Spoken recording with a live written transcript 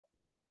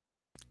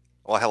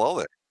Well, hello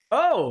there.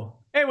 Oh,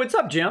 hey, what's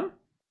up, Jim?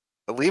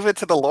 Leave it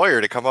to the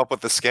lawyer to come up with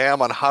the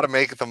scam on how to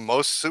make the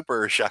most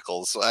super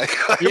shekels.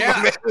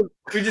 Yeah,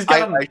 we just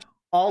got I, him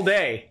all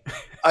day.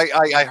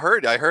 I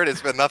heard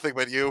it's been nothing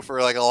but you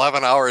for like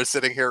 11 hours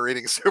sitting here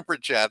reading super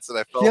chats,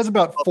 and He has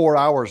about 4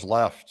 hours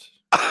left.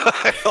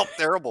 I felt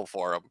terrible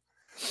for him.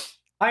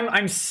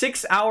 I'm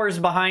 6 hours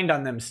behind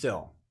on them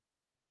still.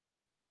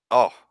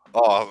 Oh,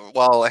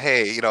 well,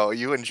 hey,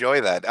 you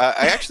enjoy that.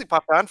 I actually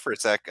popped on for a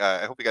sec.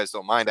 I hope you guys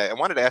don't mind. I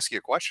wanted to ask you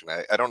a question.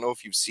 I don't know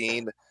if you've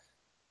seen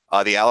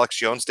the Alex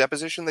Jones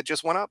deposition that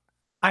just went up.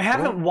 I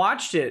haven't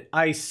watched it.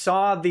 I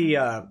saw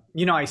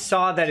I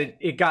saw that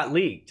it got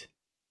leaked.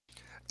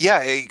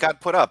 Yeah, it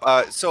got put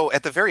up. So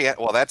at the very end,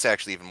 well, that's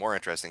actually even more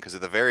interesting because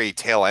at the very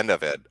tail end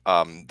of it,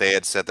 they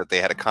had said that they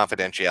had a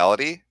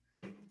confidentiality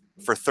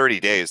for 30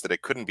 days that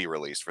it couldn't be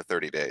released for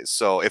 30 days.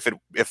 So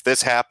if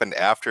this happened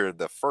after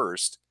the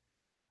first,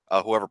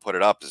 whoever put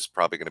it up is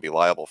probably going to be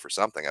liable for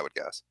something, I would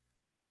guess.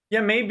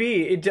 Yeah,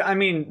 maybe. I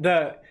mean,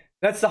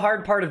 that's the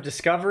hard part of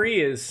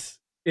discovery is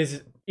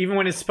even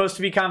when it's supposed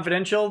to be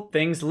confidential,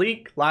 things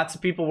leak. Lots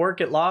of people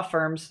work at law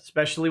firms,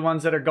 especially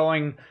ones that are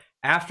going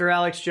after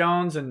Alex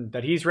Jones and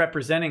that he's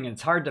representing. And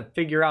it's hard to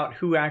figure out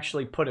who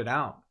actually put it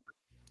out.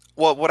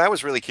 Well, what I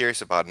was really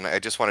curious about, and I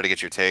just wanted to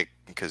get your take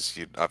because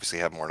you obviously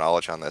have more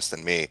knowledge on this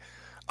than me.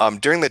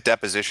 During the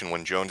deposition,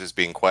 when Jones is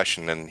being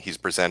questioned and he's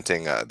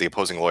presenting, the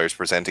opposing lawyer's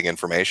presenting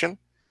information,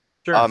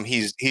 Sure.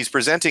 he's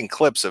presenting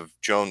clips of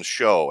Jones'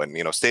 show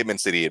and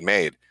statements that he had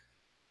made.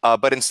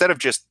 But instead of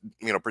just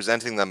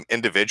presenting them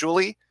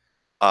individually,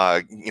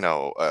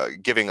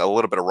 giving a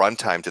little bit of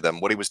runtime to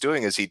them, what he was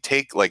doing is he'd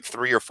take like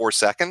 3 or 4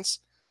 seconds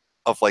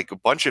of like a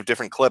bunch of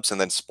different clips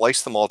and then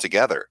splice them all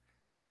together,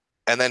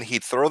 and then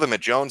he'd throw them at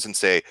Jones and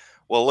say,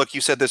 "Well, look,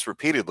 you said this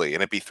repeatedly,"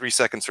 and it'd be 3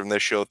 seconds from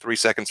this show, 3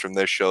 seconds from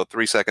this show,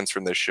 3 seconds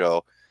from this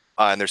show,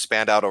 and they're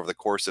spanned out over the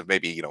course of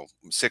maybe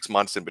 6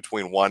 months in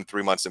between one,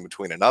 3 months in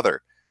between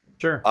another.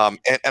 Sure.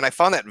 And I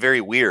found that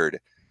very weird.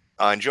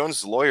 And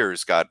Jones'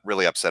 lawyers got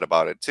really upset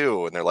about it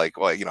too. And they're like,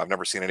 well, I've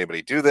never seen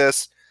anybody do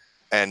this.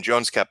 And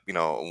Jones kept,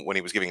 when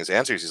he was giving his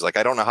answers, he's like,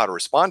 I don't know how to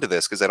respond to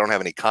this because I don't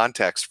have any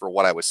context for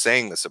what I was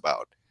saying this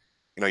about.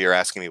 You're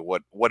asking me,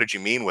 what did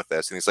you mean with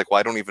this? And he's like, well,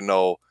 I don't even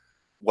know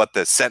what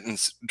the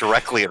sentence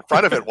directly in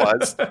front of it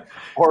was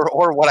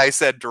or what I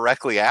said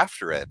directly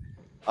after it.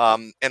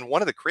 And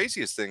one of the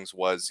craziest things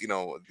was,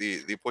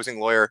 the opposing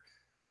lawyer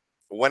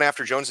went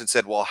after Jones and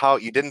said, well, how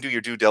you didn't do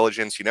your due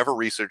diligence. You never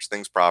researched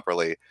things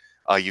properly.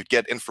 You'd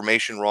get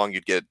information wrong.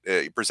 You'd get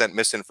present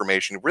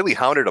misinformation. Really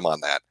hounded him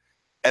on that.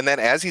 And then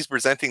as he's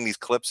presenting these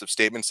clips of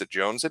statements that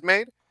Jones had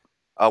made,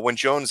 when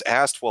Jones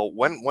asked, well,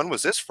 when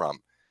was this from?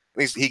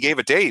 And he gave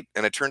a date,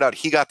 and it turned out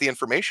he got the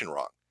information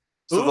wrong.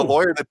 So the Ooh.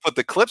 lawyer that put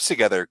the clips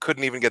together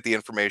couldn't even get the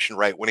information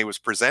right when he was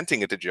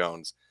presenting it to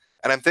Jones.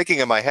 And I'm thinking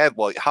in my head,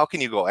 well, how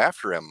can you go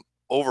after him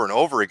over and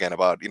over again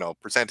about,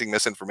 presenting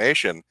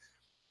misinformation?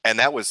 And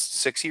that was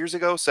 6 years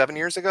ago, 7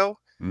 years ago.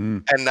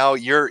 Mm. And now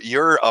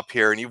you're up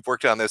here and you've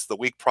worked on this the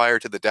week prior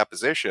to the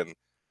deposition,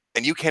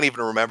 and you can't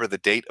even remember the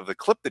date of the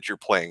clip that you're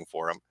playing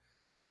for him.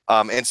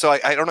 And so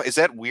I don't know, is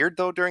that weird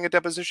though during a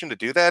deposition to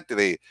do that?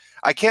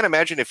 I can't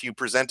imagine if you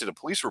presented a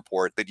police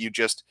report that you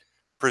just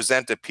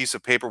present a piece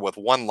of paper with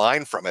one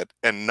line from it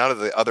and none of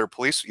the other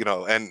police,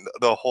 and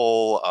the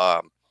whole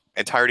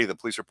entirety of the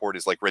police report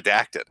is like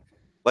redacted.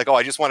 Like, oh,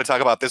 I just want to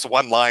talk about this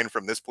one line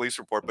from this police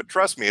report, but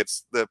trust me,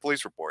 it's the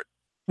police report.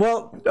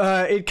 Well,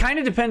 it kind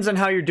of depends on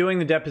how you're doing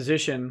the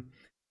deposition.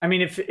 I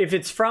mean, if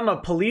it's from a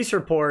police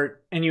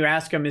report and you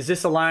ask them, "Is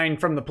this a line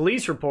from the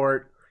police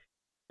report?"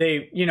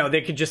 They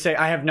could just say,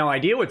 "I have no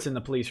idea what's in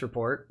the police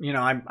report.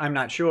 I'm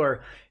not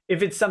sure."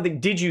 If it's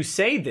something, did you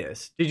say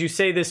this? Did you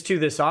say this to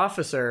this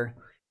officer?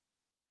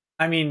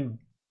 I mean,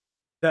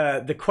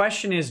 the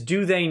question is,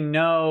 do they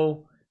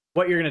know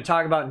what you're going to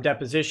talk about in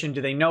deposition?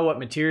 Do they know what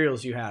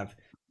materials you have?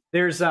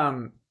 There's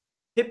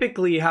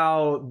typically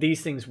how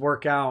these things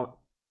work out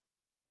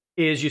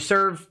is you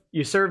serve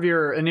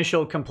your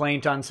initial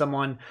complaint on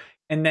someone,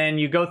 and then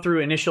you go through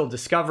initial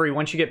discovery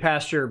once you get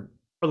past your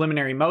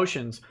preliminary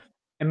motions.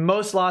 And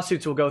most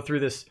lawsuits will go through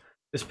this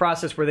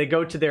process where they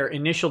go to their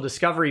initial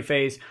discovery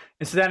phase,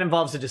 and so that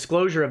involves a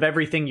disclosure of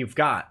everything you've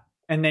got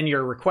and then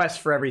your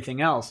request for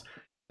everything else.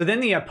 So then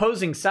the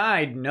opposing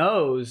side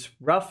knows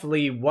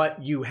roughly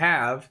what you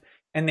have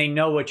and they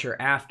know what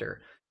you're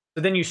after.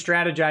 So then you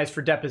strategize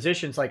for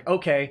depositions like,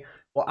 okay,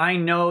 well, I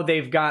know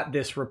they've got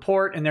this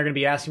report and they're going to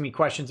be asking me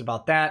questions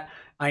about that.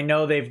 I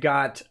know they've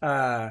got,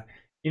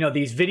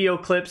 these video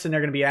clips and they're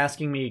going to be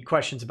asking me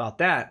questions about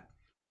that.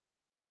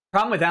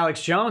 Problem with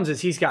Alex Jones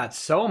is he's got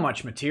so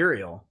much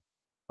material.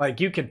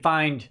 Like you could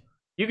find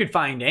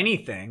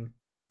anything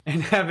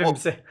and have him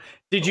say,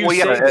 "Did you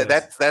say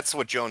this?" That's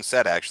what Jones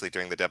said actually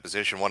during the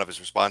deposition. One of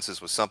his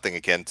responses was something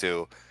akin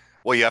to,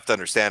 "Well, you have to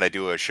understand, I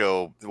do a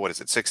show. What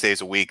is it? 6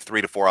 days a week,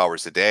 3 to 4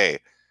 hours a day."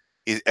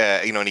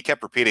 And he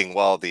kept repeating,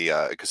 well,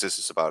 because this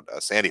is about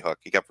Sandy Hook,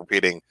 he kept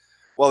repeating,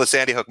 well, the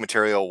Sandy Hook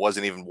material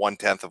wasn't even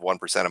 1/10 of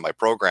 1% of my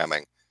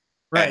programming.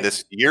 And Right.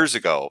 this years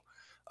ago.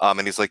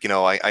 And he's like,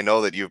 I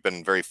know that you've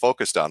been very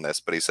focused on this,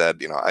 but he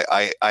said,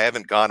 I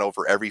haven't gone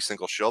over every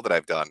single show that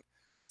I've done.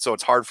 So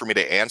it's hard for me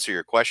to answer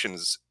your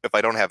questions if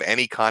I don't have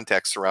any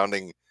context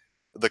surrounding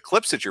the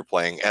clips that you're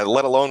playing, and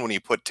let alone when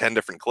you put 10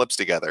 different clips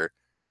together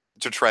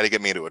to try to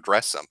get me to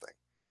address something.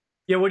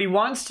 Yeah, what he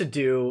wants to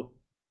do,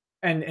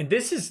 and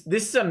this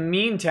is a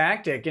mean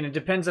tactic, and it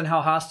depends on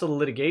how hostile the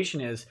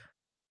litigation is,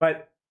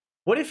 but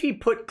what if he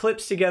put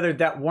clips together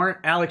that weren't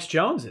Alex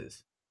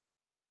Jones's?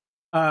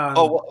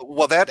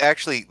 Well, that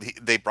actually,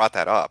 they brought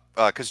that up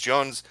because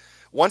Jones,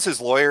 once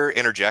his lawyer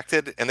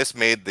interjected, and this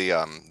made the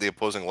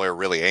opposing lawyer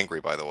really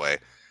angry, by the way,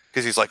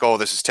 because he's like, "Oh,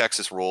 this is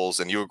Texas rules,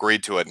 and you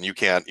agreed to it, and you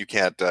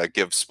can't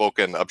give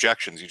spoken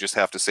objections. You just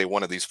have to say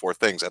one of these four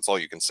things. That's all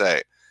you can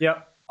say."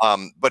 Yep.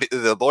 But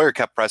the lawyer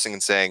kept pressing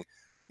and saying,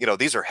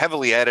 these are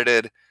heavily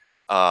edited.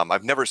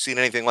 I've never seen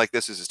anything like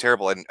this. This is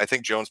terrible. And I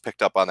think Jones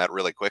picked up on that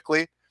really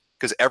quickly,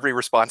 because every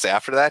response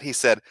after that, he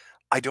said,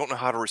 "I don't know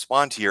how to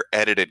respond to your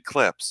edited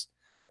clips."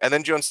 And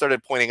then Jones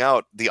started pointing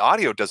out the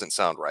audio doesn't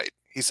sound right.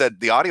 He said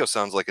the audio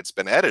sounds like it's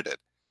been edited.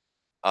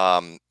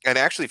 And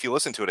actually, if you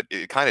listen to it,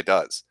 it kind of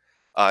does.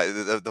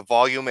 The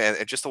volume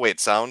and just the way it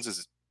sounds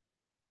is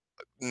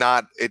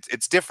not,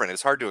 it's different.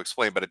 It's hard to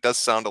explain, but it does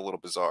sound a little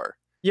bizarre.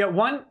 Yeah,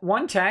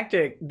 one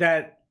tactic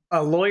that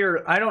a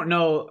lawyer, I don't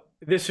know,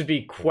 this would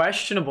be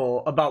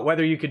questionable about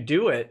whether you could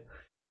do it,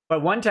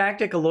 but one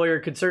tactic a lawyer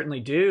could certainly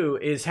do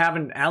is have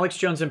an Alex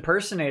Jones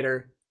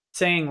impersonator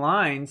saying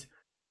lines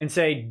and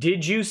say,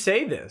 "Did you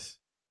say this?"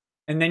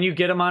 And then you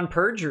get them on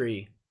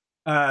perjury.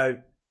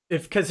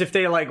 Because if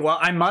they're like, "Well,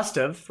 I must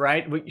have,"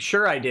 right?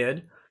 Sure, I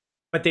did,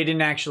 but they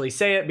didn't actually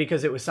say it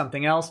because it was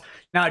something else.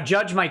 Now, a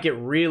judge might get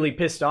really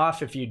pissed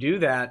off if you do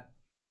that,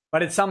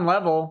 but at some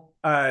level,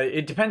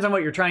 it depends on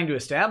what you're trying to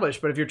establish.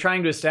 But if you're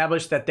trying to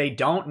establish that they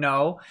don't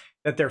know,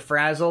 that they're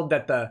frazzled,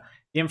 that the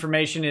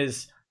information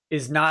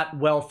is not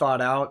well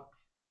thought out,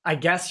 I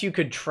guess you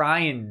could try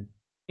and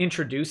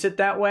introduce it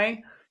that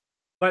way.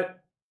 But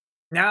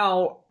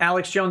now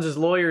Alex Jones's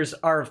lawyers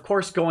are, of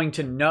course, going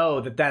to know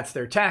that that's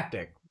their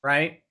tactic,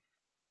 right?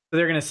 So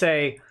they're going to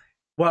say,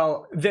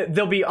 well,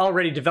 they'll be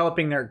already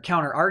developing their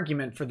counter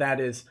argument for that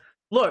is,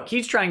 look,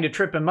 he's trying to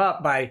trip him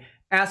up by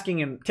asking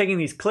him, taking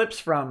these clips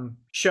from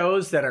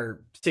shows that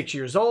are 6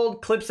 years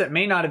old, clips that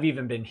may not have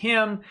even been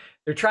him.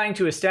 They're trying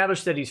to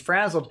establish that he's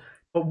frazzled.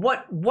 But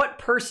what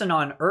person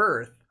on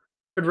earth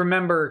could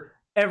remember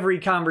every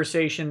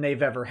conversation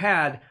they've ever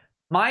had?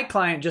 My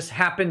client just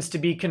happens to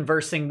be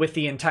conversing with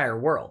the entire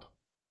world,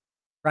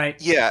 right?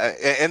 Yeah,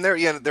 and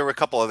there were a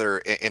couple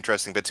other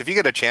interesting bits. If you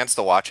get a chance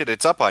to watch it,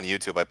 it's up on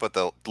YouTube. I put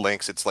the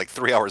links. It's like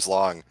 3 hours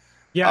long.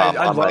 Yeah,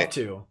 I'd love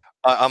to.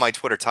 On my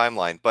Twitter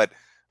timeline. But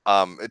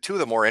two of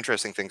the more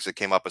interesting things that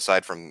came up,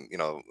 aside from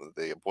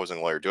the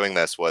opposing lawyer doing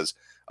this, was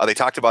they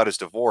talked about his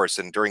divorce,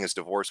 and during his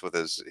divorce with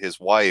his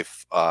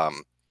wife,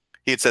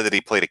 he had said that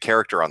he played a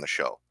character on the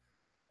show.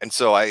 And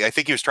so I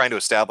think he was trying to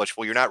establish,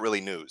 well, you're not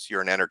really news,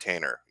 you're an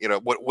entertainer.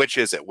 Which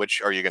is it?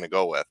 Which are you going to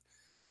go with?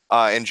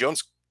 And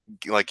Jones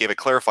gave a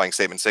clarifying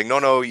statement saying,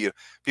 no,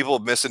 people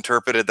have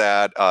misinterpreted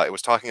that. It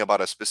was talking about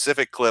a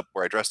specific clip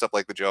where I dressed up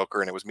like the Joker,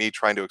 and it was me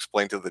trying to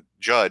explain to the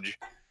judge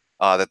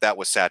that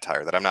was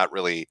satire, that I'm not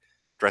really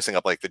dressing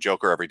up like the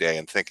Joker every day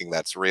and thinking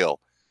that's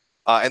real.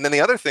 And then the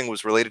other thing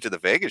was related to the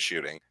Vegas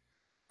shooting.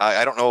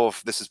 I don't know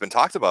if this has been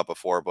talked about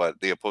before,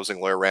 but the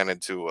opposing lawyer ran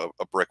into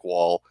a brick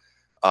wall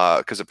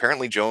because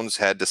apparently Jones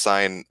had to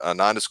sign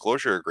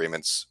non-disclosure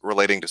agreements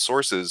relating to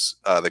sources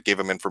that gave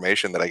him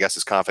information that I guess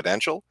is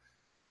confidential.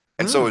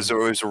 And so it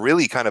was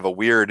really kind of a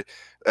weird,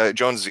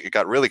 Jones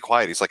got really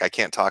quiet. He's like, "I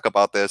can't talk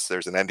about this.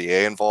 There's an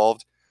NDA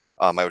involved.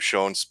 I was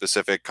shown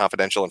specific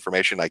confidential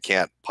information I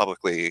can't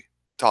publicly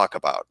talk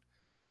about."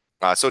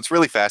 So it's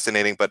really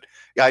fascinating. But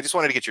yeah, I just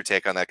wanted to get your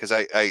take on that, because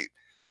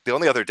the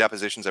only other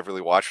depositions I've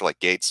really watched were like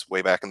Gates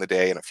way back in the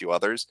day and a few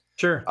others.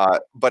 Sure.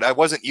 But I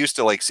wasn't used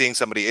to seeing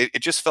somebody.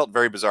 It just felt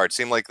very bizarre. It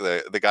seemed like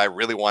the guy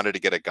really wanted to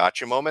get a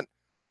gotcha moment,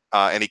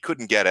 and he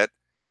couldn't get it.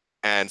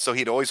 And so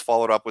he'd always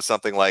followed up with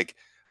something like,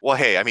 "Well,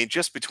 hey, I mean,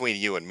 just between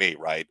you and me,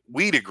 right?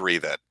 We'd agree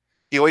that."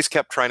 He always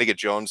kept trying to get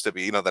Jones to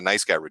be, the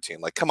nice guy routine.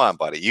 Like, "Come on,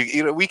 buddy.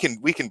 We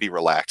can be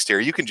relaxed here.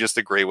 You can just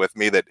agree with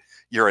me that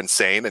you're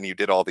insane and you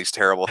did all these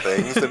terrible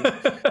things, and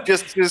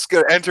just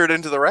enter it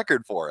into the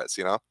record for us,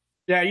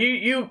 Yeah,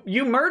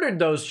 you murdered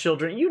those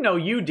children.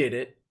 You did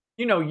it.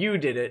 You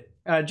did it.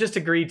 Just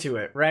agree to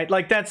it, right?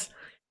 Like that's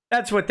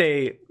what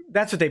they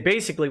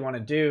basically want to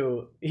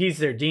do. He's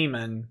their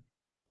demon.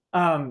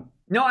 No,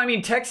 I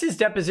mean, Texas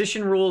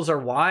deposition rules are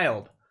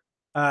wild.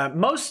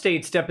 Most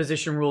states'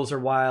 deposition rules are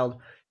wild.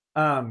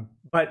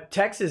 But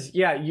Texas,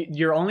 yeah,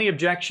 your only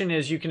objection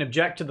is you can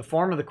object to the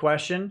form of the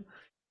question,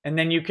 and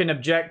then you can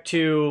object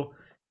to,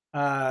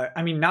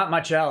 I mean, not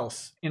much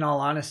else, in all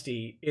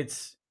honesty.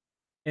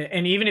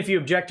 And even if you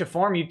object to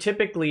form, you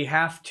typically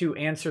have to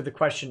answer the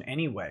question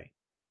anyway.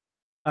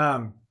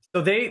 So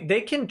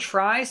they can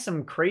try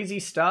some crazy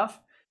stuff.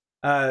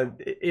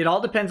 It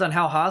all depends on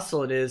how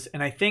hostile it is.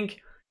 And I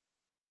think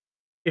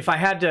if I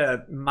had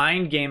to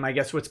mind game, I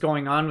guess what's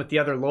going on with the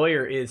other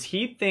lawyer is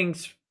he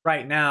thinks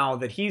right now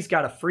that he's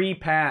got a free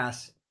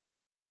pass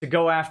to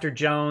go after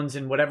Jones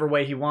in whatever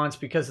way he wants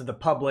because of the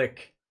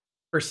public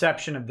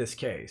perception of this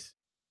case.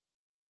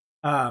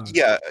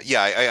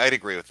 I'd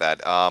agree with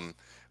that.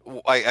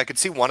 I could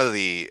see one of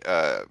the,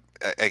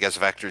 I guess,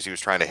 vectors he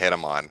was trying to hit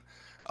him on.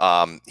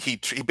 He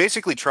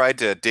basically tried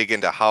to dig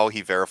into how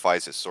he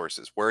verifies his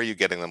sources. Where are you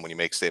getting them when you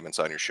make statements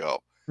on your show?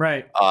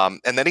 Right.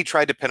 And then he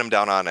tried to pin him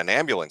down on an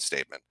ambulance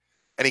statement.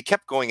 And he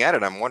kept going at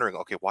it. I'm wondering,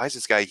 okay, why is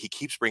this guy? He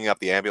keeps bringing up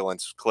the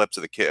ambulance clips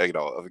of the kid,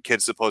 of a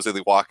kid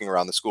supposedly walking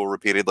around the school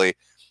repeatedly.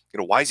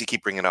 Why does he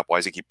keep bringing it up? Why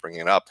does he keep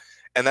bringing it up?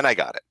 And then I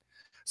got it.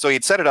 So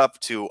he'd set it up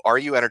to, are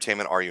you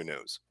entertainment? Are you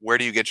news? Where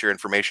do you get your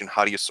information?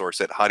 How do you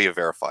source it? How do you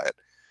verify it?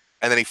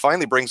 And then he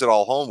finally brings it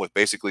all home with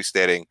basically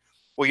stating,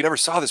 well, you never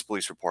saw this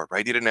police report,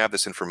 right? You didn't have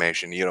this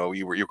information.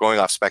 You're going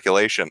off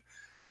speculation.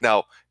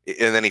 Now,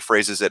 and then he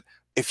phrases it,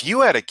 if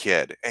you had a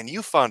kid and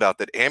you found out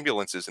that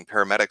ambulances and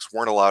paramedics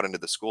weren't allowed into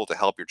the school to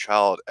help your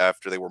child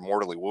after they were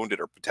mortally wounded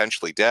or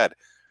potentially dead,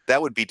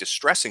 that would be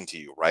distressing to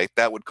you, right?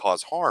 That would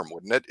cause harm,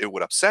 wouldn't it? It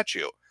would upset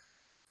you.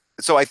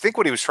 So I think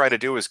what he was trying to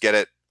do is get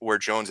it where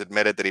Jones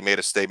admitted that he made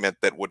a statement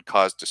that would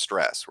cause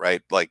distress,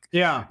 right? Like,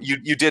 yeah,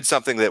 you did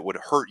something that would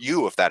hurt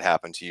you if that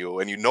happened to you,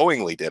 and you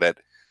knowingly did it.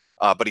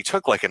 But he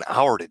took like an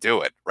hour to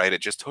do it, right?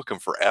 It just took him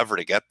forever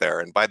to get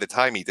there. And by the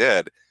time he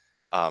did,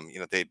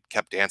 they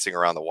kept dancing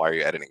around the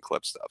wire editing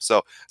clip stuff.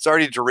 So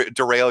sorry to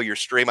derail your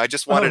stream. I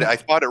just wanted, I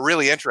thought it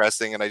really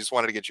interesting, and I just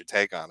wanted to get your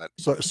take on it.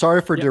 So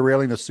sorry for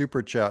derailing the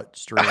super chat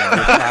stream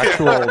with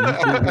actual,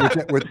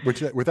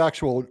 with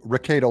actual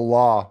Rekieta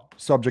law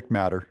subject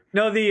matter.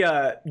 No,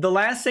 the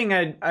last thing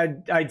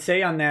I'd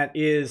say on that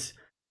is,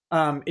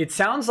 it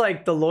sounds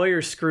like the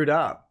lawyer screwed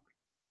up.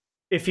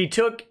 If he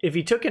took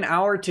an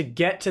hour to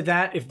get to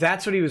that, if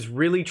that's what he was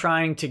really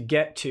trying to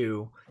get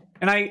to,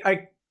 and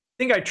I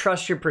think I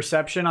trust your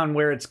perception on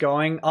where it's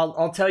going.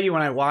 I'll tell you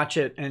when I watch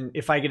it and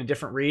if I get a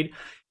different read.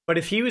 But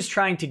if he was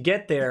trying to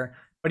get there,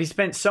 but he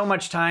spent so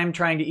much time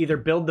trying to either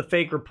build the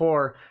fake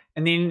rapport,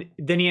 and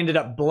then he ended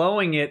up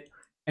blowing it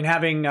and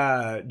having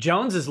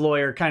Jones's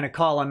lawyer kind of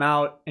call him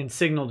out and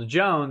signal to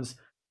Jones,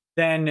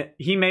 then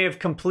he may have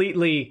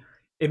completely,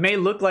 it may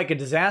look like a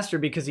disaster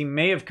because he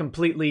may have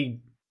completely,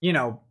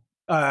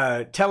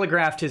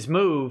 telegraphed his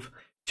move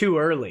too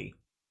early.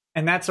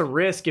 And that's a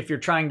risk if you're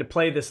trying to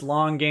play this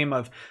long game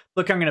of,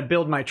 look, I'm going to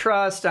build my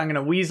trust. I'm going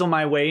to weasel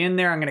my way in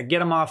there. I'm going to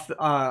get him off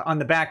on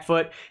the back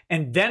foot.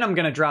 And then I'm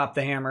going to drop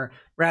the hammer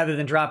rather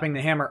than dropping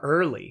the hammer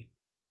early.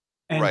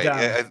 And,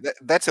 right.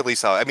 That's at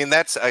least how, I mean,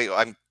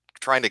 I'm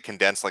trying to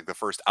condense like the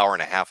first hour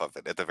and a half of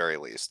it at the very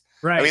least.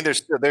 Right. I mean,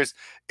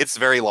 it's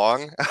very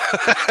long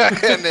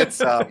and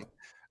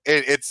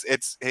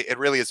it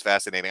really is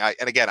fascinating.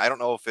 And again, I don't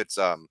know if it's,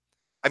 I'm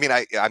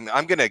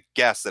going to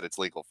guess that it's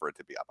legal for it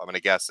to be up. I'm going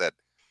to guess that,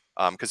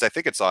 because I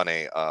think it's on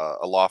a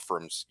law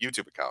firm's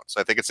YouTube account.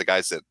 So I think it's the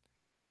guys that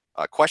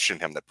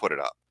questioned him that put it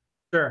up.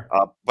 Sure.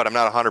 But I'm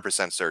not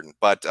 100% certain.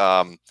 But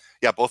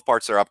yeah, both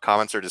parts are up.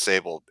 Comments are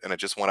disabled, and it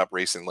just went up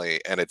recently,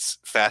 and it's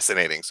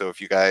fascinating. So if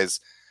you guys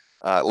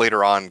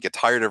later on get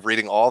tired of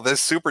reading all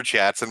this super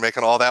chats and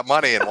making all that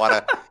money and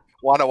want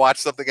to watch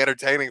something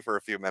entertaining for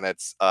a few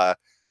minutes,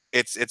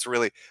 it's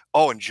really.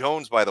 Oh, and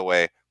Jones, by the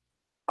way.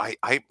 I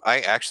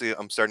actually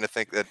I'm starting to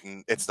think that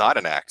it's not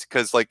an act,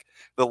 because like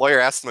the lawyer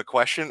asks him a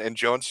question and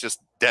Jones just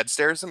dead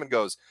stares him and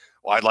goes,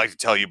 well, I'd like to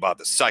tell you about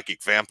the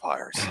psychic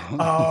vampires.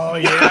 Oh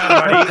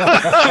yeah, buddy.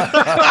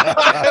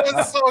 It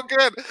was so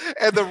good.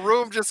 And the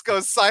room just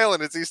goes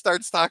silent as he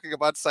starts talking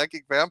about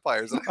psychic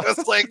vampires. And I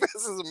was like,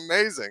 this is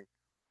amazing.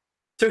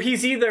 So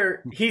he's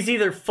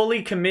either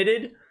fully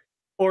committed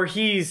or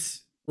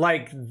he's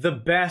like the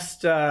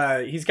best,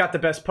 he's got the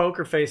best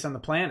poker face on the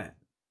planet.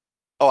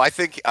 Oh, I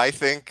think,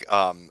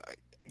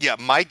 yeah,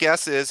 my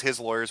guess is his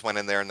lawyers went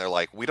in there and they're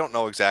like, we don't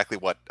know exactly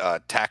what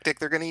tactic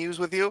they're going to use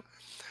with you.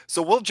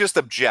 So we'll just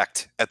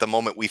object at the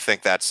moment we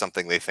think that's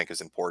something they think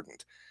is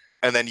important.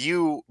 And then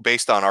you,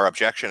 based on our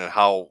objection and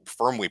how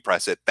firm we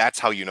press it, that's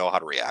how you know how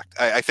to react.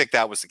 I think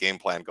that was the game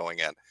plan going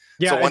in.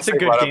 Yeah, so it's a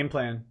good game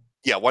plan.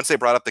 Yeah, once they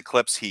brought up the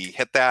clips, he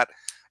hit that.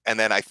 And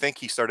then I think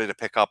he started to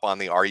pick up on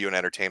the, are you an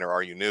entertainer,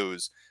 are you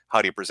news?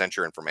 How do you present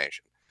your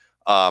information?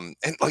 And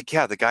like,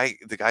 yeah, the guy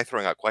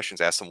throwing out questions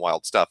asked some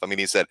wild stuff. I mean,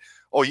 he said,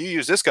 oh, you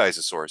use this guy as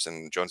a source.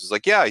 And Jones is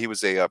like, yeah, he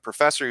was a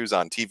professor. He was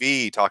on TV.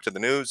 He talked to the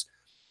news.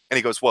 And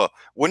he goes, well,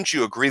 wouldn't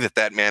you agree that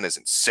that man is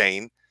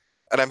insane?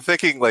 And I'm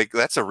thinking, like,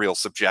 that's a real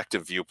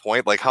subjective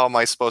viewpoint. Like, how am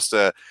I supposed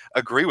to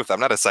agree with him? I'm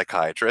not a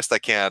psychiatrist. I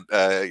can't,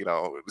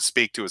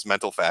 speak to his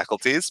mental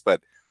faculties.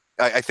 But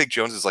I think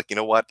Jones is like, you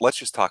know what? Let's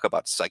just talk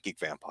about psychic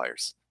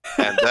vampires.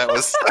 And that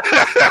was,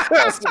 that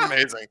was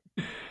amazing.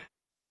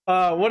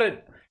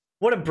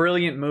 What a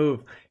brilliant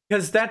move.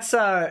 Because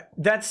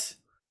that's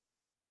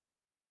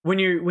when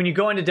you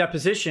go into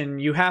deposition,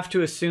 you have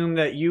to assume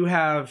that you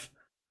have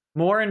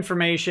more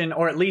information,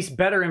 or at least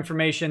better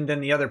information, than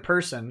the other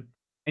person,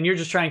 and you're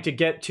just trying to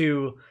get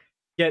to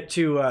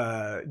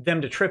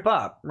them to trip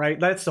up, right?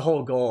 That's the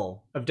whole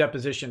goal of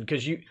deposition,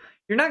 because you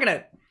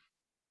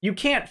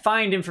can't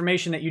find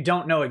information that you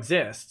don't know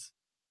exists.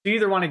 You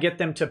either want to get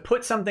them to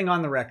put something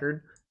on the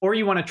record, or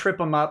you want to trip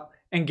them up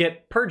and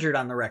get perjured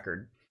on the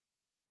record.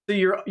 So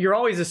you're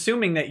always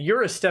assuming that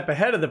you're a step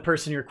ahead of the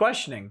person you're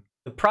questioning.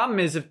 The problem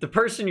is, if the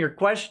person you're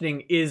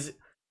questioning is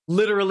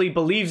literally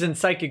believes in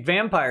psychic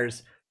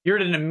vampires, you're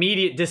at an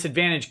immediate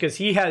disadvantage because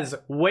he has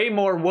way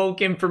more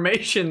woke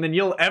information than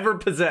you'll ever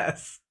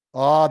possess.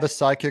 Ah, the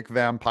psychic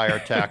vampire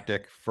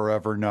tactic,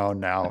 forever known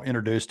now,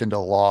 introduced into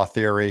law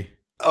theory.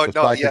 Oh, the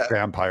no, psychic yeah.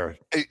 vampire.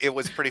 It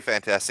was pretty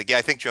fantastic. Yeah,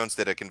 I think Jones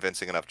did a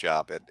convincing enough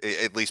job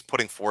at least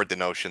putting forward the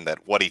notion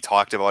that what he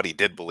talked about, he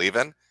did believe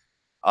in,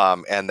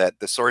 and that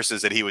the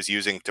sources that he was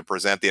using to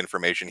present the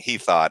information he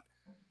thought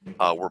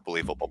were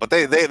believable. But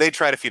they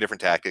tried a few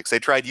different tactics. They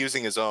tried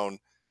using his own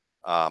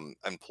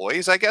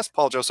employees, I guess.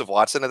 Paul Joseph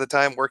Watson at the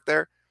time worked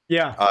there.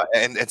 Yeah.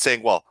 And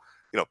saying, well,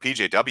 you know,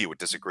 PJW would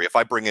disagree. If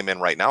I bring him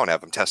in right now and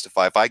have him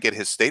testify, if I get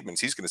his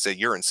statements, he's going to say,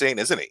 you're insane,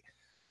 isn't he?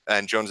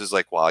 And Jones is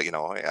like, well, you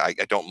know, I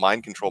don't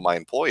mind control my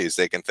employees.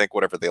 They can think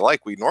whatever they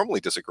like. We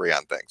normally disagree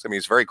on things. I mean,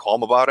 he's very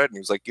calm about it. And he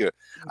was like,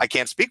 I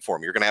can't speak for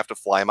him. You're going to have to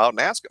fly him out and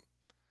ask him.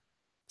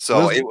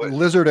 So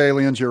lizard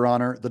aliens, Your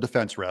Honor, the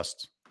defense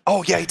rests.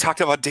 Oh, yeah. He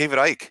talked about David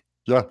Icke.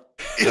 Yeah.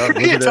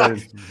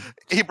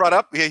 He brought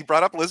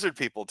up lizard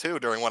people, too,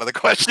 during one of the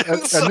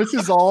questions. And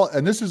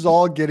this is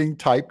all getting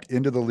typed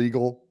into the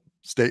legal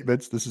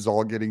statements. This is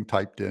all getting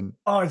typed in.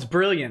 Oh, it's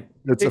brilliant.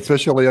 It's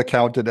officially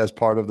accounted as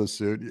part of the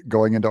suit,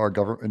 going into our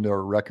government, into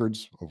our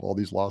records of all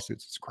these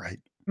lawsuits. It's great.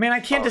 Man, I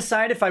can't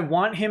decide if I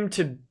want him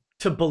to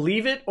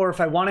believe it or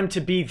if I want him to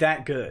be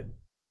that good.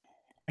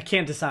 I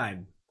can't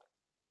decide.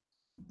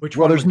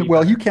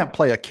 You can't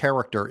play a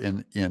character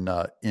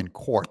in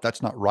court.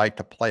 That's not right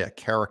to play a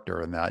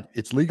character in that.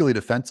 It's legally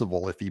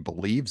defensible if he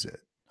believes it.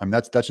 I mean,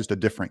 that's just a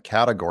different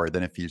category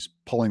than if he's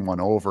pulling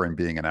one over and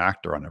being an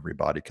actor on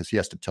everybody, because he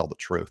has to tell the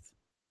truth.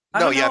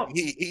 No, yeah,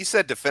 he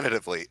said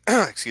definitively,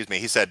 excuse me,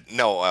 he said,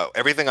 no,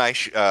 everything I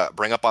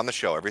bring up on the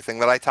show, everything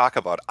that I talk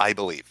about, I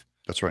believe.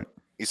 That's right.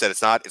 He said,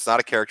 it's not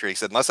a character. He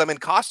said, unless I'm in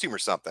costume or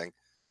something.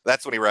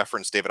 That's when he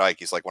referenced David Icke.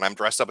 He's like, when I'm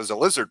dressed up as a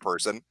lizard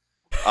person,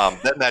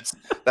 then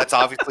that's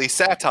obviously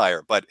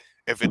satire. But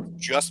if it's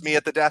just me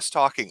at the desk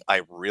talking,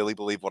 I really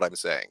believe what I'm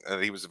saying.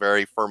 And he was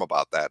very firm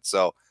about that.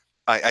 So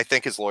I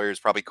think his lawyers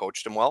probably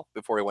coached him well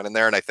before he went in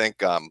there. And I think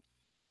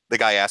the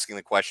guy asking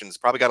the questions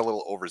probably got a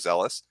little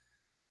overzealous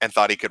and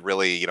thought he could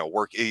really, you know,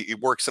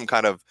 work some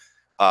kind of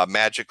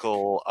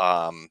magical,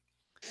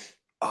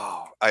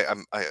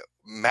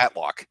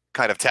 Matlock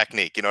kind of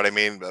technique. You know what I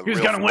mean? Who's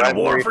going to win a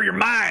war for your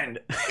mind?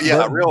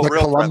 Yeah, real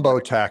Columbo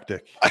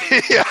tactic.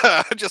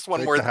 Yeah, just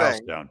one more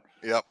thing. Down.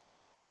 Yep.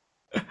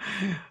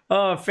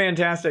 Oh,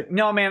 fantastic.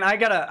 No, man, I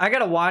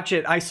gotta watch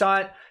it. I saw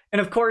it. And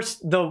of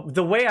course,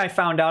 the way I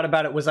found out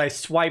about it was I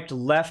swiped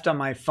left on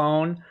my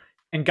phone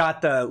and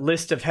got the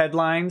list of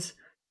headlines.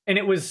 And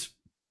it was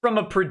from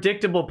a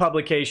predictable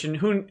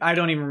publication, I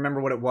don't even remember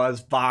what it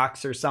was,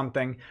 Vox or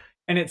something.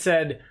 And it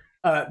said,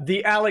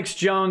 the Alex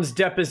Jones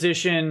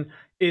deposition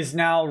is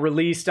now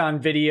released on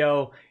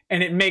video,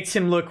 and it makes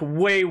him look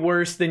way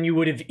worse than you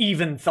would have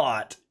even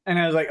thought. And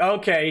I was like,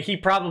 okay, he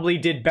probably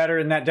did better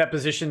in that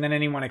deposition than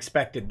anyone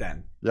expected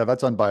then. Yeah,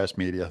 that's unbiased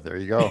media. There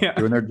you go. Yeah.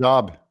 Doing their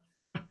job.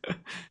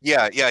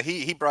 Yeah,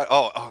 he brought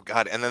oh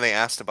god, and then they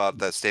asked about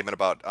the statement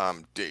about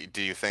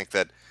do you think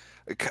that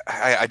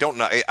I don't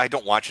know, I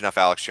don't watch enough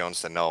Alex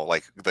Jones to know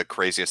like the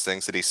craziest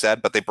things that he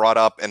said, but they brought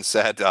up and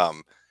said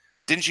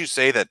didn't you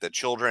say that the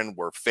children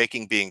were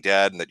faking being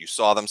dead and that you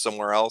saw them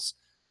somewhere else?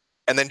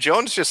 And then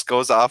Jones just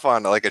goes off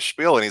on like a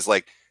spiel and he's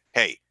like,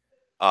 hey,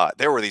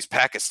 there were these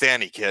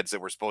Pakistani kids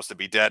that were supposed to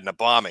be dead in a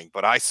bombing,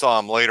 but I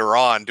saw them later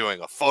on doing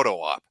a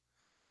photo op.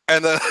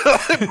 And the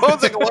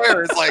opposing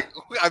lawyer is like,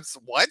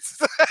 what?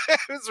 It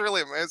was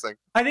really amazing.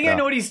 I think I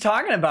know what he's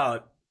talking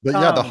about. But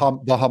yeah,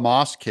 the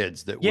Hamas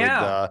kids that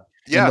would,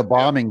 in the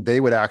bombing, they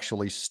would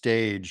actually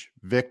stage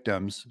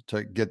victims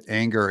to get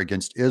anger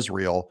against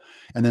Israel.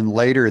 And then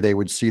later they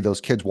would see those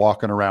kids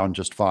walking around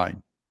just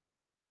fine.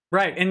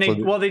 Right. And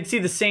they'd see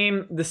the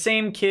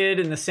same kid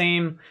and the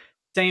same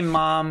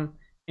mom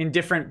in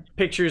different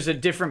pictures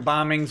at different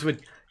bombings.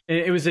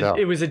 It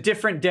was a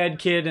different dead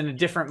kid and a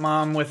different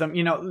mom with them,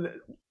 you know.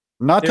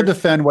 Not to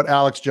defend what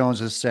Alex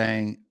Jones is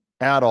saying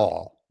at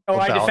all. Oh,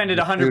 I defended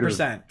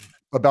 100%.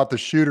 About the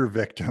shooter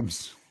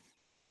victims.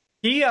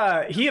 He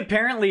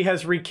apparently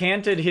has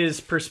recanted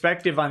his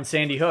perspective on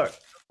Sandy Hook.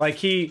 Like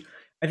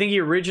I think he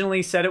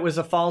originally said it was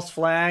a false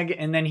flag,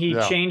 and then he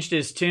changed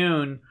his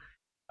tune.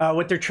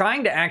 What they're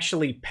trying to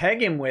actually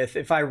peg him with,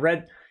 if I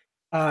read,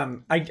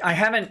 I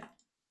haven't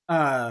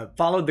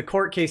followed the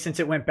court case since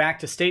it went back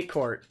to state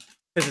court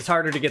because it's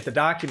harder to get the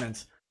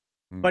documents.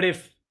 But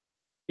if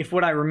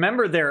what I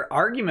remember their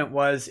argument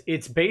was,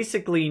 it's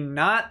basically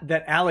not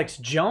that Alex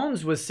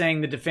Jones was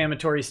saying the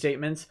defamatory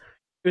statements.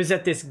 It was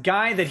that this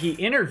guy that he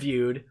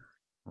interviewed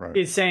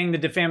is saying the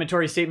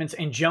defamatory statements,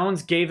 and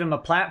Jones gave him a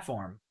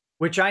platform,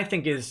 which I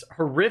think is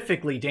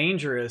horrifically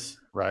dangerous.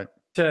 Right.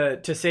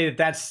 To say that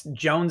that's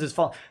Jones's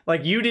fault.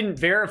 Like, you didn't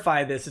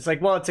verify this. It's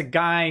like, well, it's a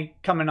guy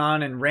coming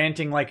on and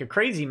ranting like a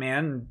crazy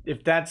man.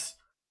 If that's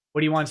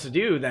what he wants to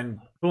do, then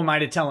who am I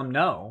to tell him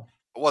no?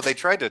 Well, they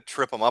tried to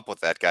trip him up with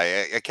that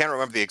guy. I can't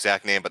remember the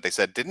exact name, but they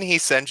said, "Didn't he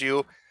send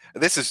you?"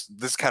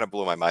 This kind of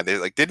blew my mind. They're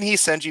like, "Didn't he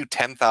send you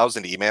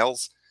 10,000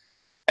 emails?"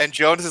 And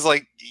Jones is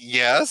like,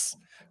 "Yes."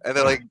 And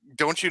they're like,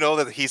 "Don't you know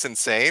that he's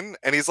insane?"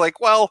 And he's like,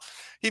 "Well,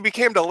 he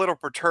became a little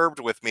perturbed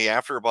with me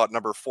after about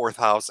number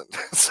 4,000."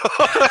 So,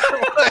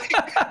 like,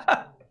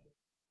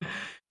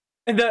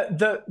 And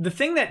the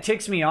thing that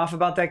ticks me off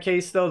about that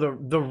case, though,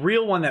 the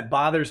real one that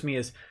bothers me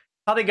is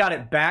how they got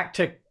it back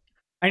to.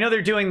 I know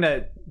they're doing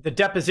the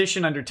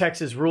deposition under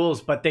Texas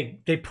rules, but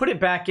they put it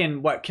back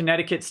in what,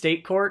 Connecticut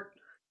State Court,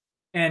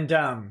 and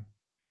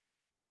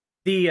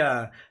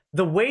the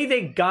way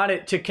they got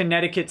it to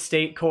Connecticut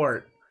State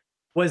Court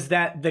was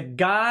that the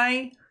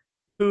guy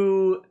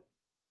who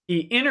he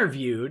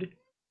interviewed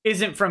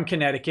isn't from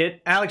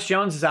Connecticut. Alex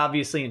Jones is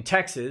obviously in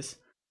Texas.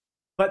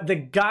 But the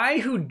guy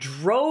who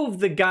drove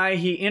the guy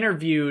he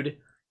interviewed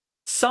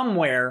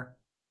somewhere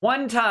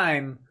one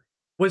time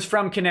was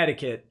from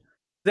Connecticut.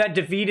 That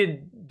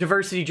defeated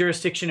diversity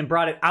jurisdiction and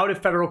brought it out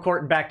of federal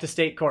court and back to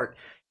state court.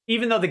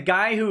 Even though the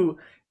guy who,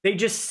 they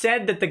just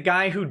said that the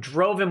guy who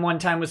drove him one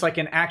time was like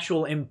an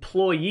actual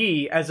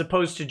employee, as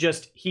opposed to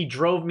just, he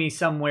drove me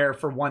somewhere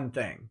for one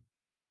thing.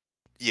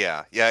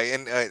 yeah,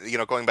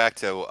 and going back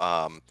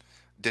to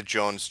did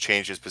Jones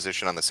change his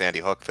position on the Sandy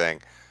Hook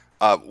thing?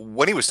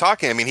 When he was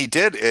talking, I mean, he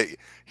did.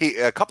 He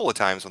a couple of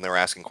times when they were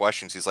asking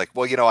questions, he's like,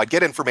 "Well, I'd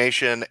get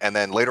information, and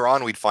then later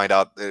on we'd find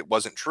out that it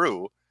wasn't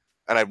true,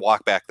 and I'd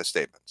walk back the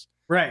statements."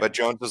 Right. But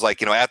Jones was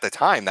like, at the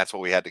time, that's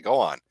what we had to go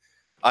on.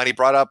 And he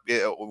brought up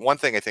one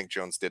thing I think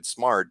Jones did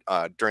smart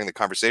during the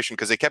conversation,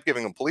 because they kept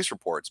giving him police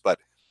reports, but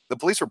the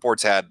police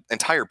reports had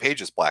entire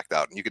pages blacked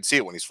out, and you could see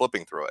it when he's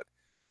flipping through it.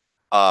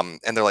 And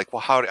they're like,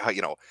 "Well, how if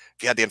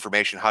you had the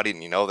information, how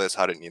didn't you know this?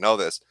 How didn't you know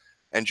this?"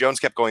 And Jones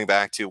kept going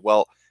back to,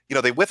 "Well,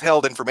 they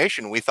withheld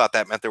information. We thought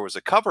that meant there was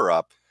a cover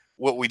up.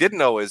 What we didn't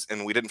know is,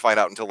 and we didn't find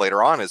out until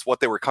later on, is what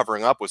they were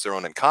covering up was their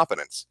own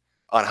incompetence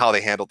on how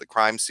they handled the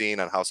crime scene,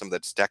 on how some of the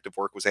detective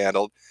work was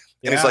handled."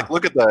 And he's like,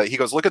 look at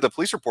the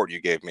police report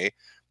you gave me.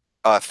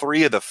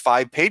 3 of the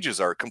 5 pages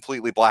are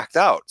completely blacked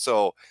out.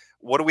 So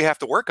what do we have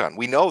to work on?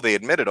 We know they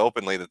admitted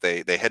openly that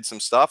they hid some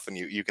stuff, and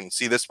you can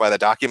see this by the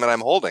document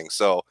I'm holding."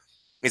 So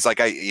he's like,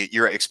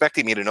 "You're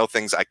expecting me to know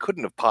things I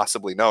couldn't have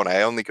possibly known.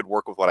 I only could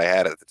work with what I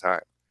had at the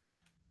time."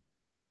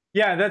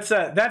 Yeah, that's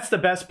the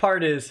best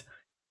part is,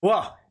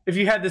 well, if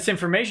you had this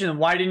information, then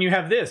why didn't you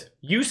have this?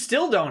 You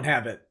still don't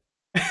have it.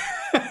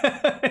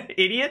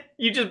 Idiot.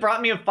 You just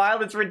brought me a file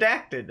that's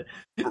redacted.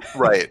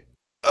 Right.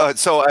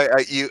 So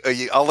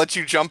I'll let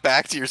you jump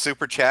back to your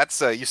super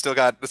chats. You still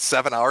got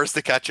 7 hours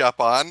to catch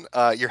up on.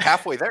 You're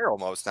halfway there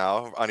almost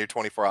now on your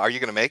 24 hours. Are you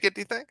going to make it,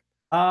 do you think?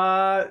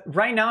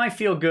 Right now I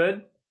feel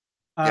good.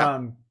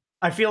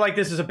 I feel like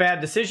this is a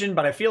bad decision,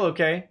 but I feel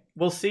okay.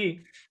 We'll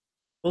see.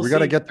 We got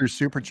to get through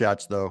super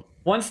chats though.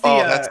 Once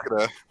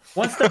the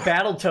once the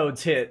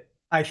Battletoads hit,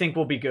 I think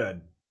we'll be good.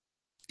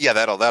 Yeah,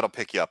 that'll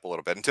pick you up a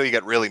little bit until you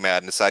get really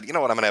mad and decide, you know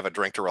what, I'm gonna have a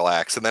drink to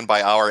relax, and then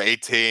by hour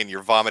 18,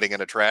 you're vomiting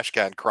in a trash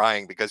can,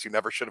 crying because you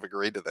never should have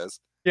agreed to this.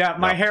 Yeah,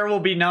 my hair will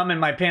be numb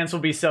and my pants will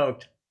be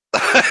soaked.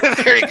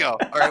 There you go.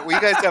 All right, well,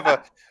 you guys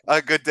have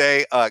a good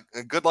day.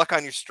 Good luck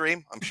on your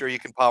stream. I'm sure you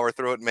can power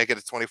through it and make it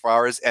to 24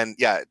 hours. And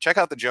yeah, check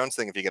out the Jones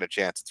thing if you get a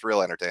chance. It's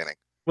real entertaining.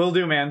 Will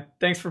do, man.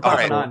 Thanks for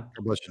popping on.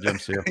 God bless you, Jim.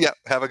 See you. Yeah,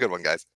 have a good one, guys.